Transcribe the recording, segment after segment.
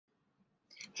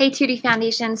Hey 2D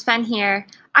Foundations, Fen here.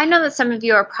 I know that some of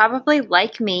you are probably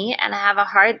like me and have a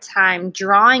hard time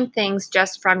drawing things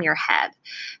just from your head.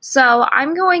 So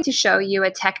I'm going to show you a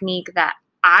technique that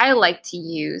I like to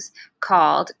use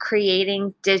called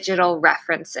creating digital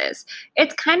references.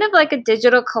 It's kind of like a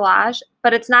digital collage,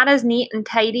 but it's not as neat and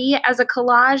tidy as a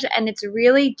collage, and it's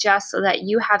really just so that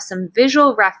you have some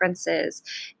visual references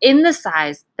in the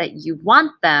size that you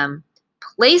want them,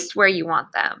 placed where you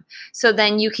want them, so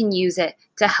then you can use it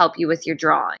to help you with your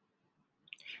drawing.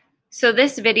 So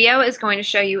this video is going to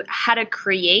show you how to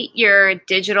create your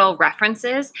digital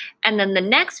references, and then the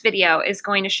next video is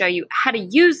going to show you how to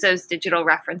use those digital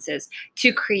references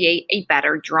to create a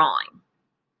better drawing.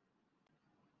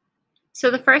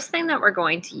 So the first thing that we're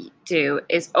going to do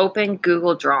is open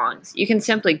Google Drawings. You can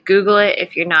simply Google it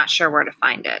if you're not sure where to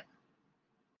find it.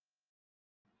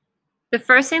 The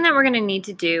first thing that we're going to need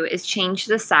to do is change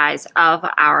the size of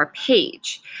our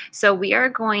page. So we are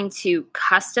going to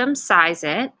custom size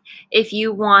it. If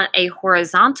you want a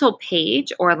horizontal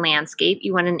page or landscape,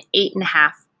 you want an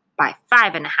 8.5 by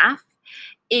 5.5.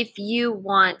 If you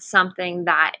want something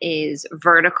that is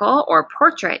vertical or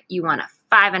portrait, you want a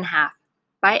 5.5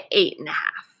 by 8.5.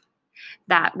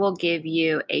 That will give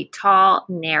you a tall,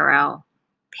 narrow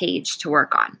page to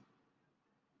work on.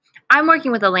 I'm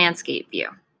working with a landscape view.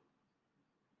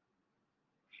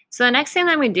 So the next thing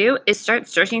that we do is start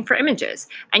searching for images.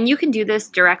 And you can do this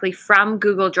directly from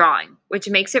Google Drawing, which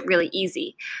makes it really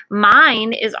easy.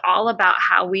 Mine is all about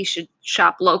how we should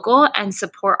shop local and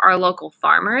support our local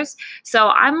farmers. So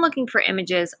I'm looking for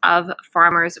images of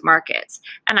farmers markets,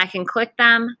 and I can click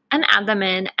them and add them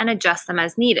in and adjust them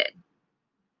as needed.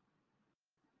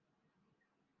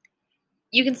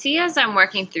 You can see as I'm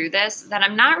working through this that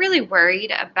I'm not really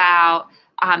worried about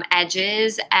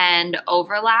edges and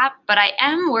overlap, but I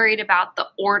am worried about the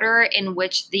order in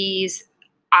which these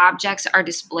objects are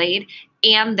displayed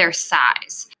and their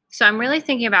size. So I'm really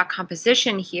thinking about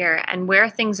composition here and where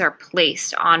things are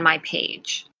placed on my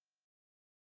page.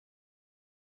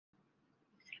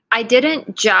 I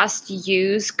didn't just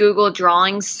use Google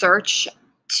Drawing search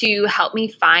to help me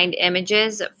find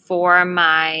images for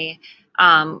my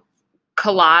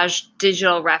collage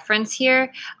digital reference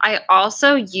here. I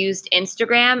also used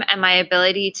Instagram and my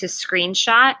ability to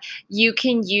screenshot. You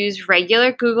can use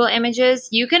regular Google images.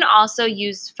 You can also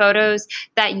use photos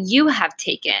that you have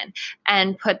taken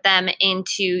and put them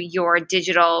into your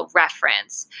digital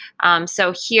reference.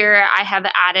 So here I have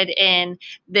added in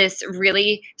this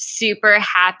really super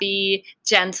happy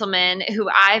gentleman who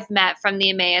I've met from the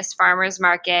Emmaus Farmers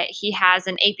Market. He has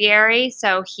an apiary,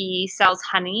 so he sells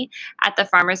honey at the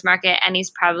farmers market, and he's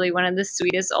probably one of the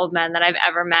sweetest old men that I've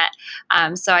ever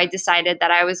met. So I decided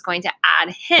that I was going to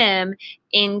add him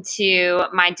into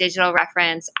my digital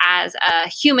reference as a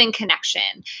human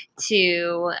connection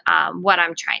to what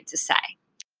I'm trying to say.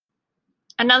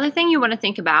 Another thing you want to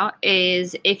think about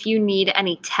is if you need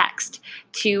any text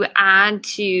to add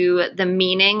to the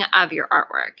meaning of your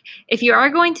artwork. If you are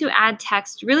going to add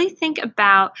text, really think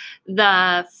about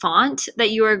the font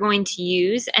that you are going to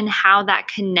use and how that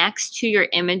connects to your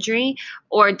imagery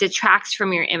or detracts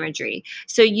from your imagery.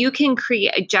 So you can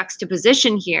create a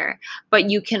juxtaposition here, but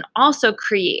you can also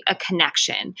create a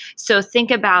connection. So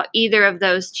think about either of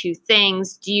those two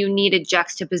things. Do you need a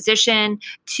juxtaposition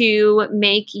to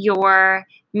make your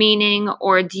meaning,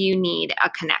 or do you need a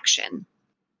connection?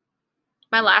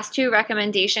 My last two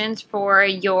recommendations for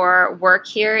your work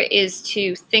here is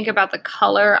to think about the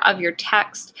color of your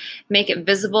text, make it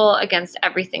visible against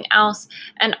everything else,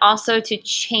 and also to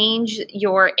change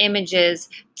your images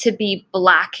to be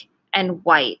black and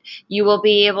white. You will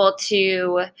be able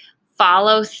to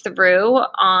follow through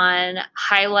on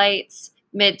highlights,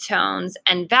 midtones,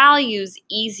 and values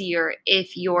easier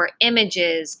if your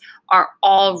images are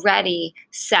already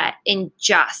set in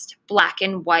just black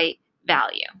and white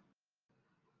value.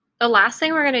 The last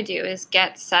thing we're going to do is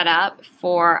get set up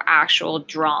for actual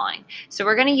drawing. So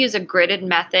we're going to use a gridded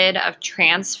method of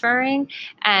transferring,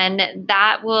 and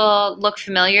that will look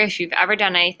familiar if you've ever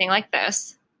done anything like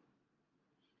this.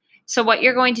 So what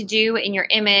you're going to do in your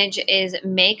image is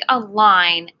make a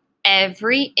line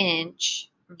every inch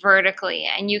vertically.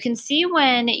 And you can see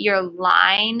when your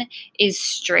line is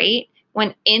straight,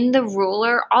 when in the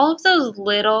ruler, all of those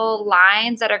little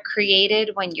lines that are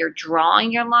created when you're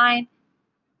drawing your line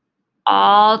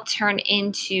all turn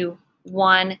into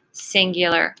one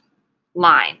singular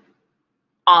line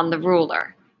on the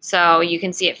ruler. So you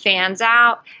can see it fans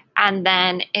out and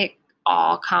then it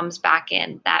all comes back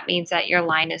in. That means that your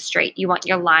line is straight. You want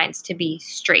your lines to be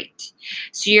straight.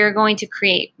 So you're going to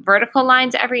create vertical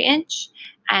lines every inch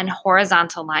and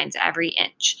horizontal lines every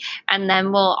inch. And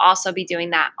then we'll also be doing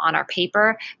that on our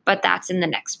paper, but that's in the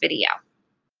next video.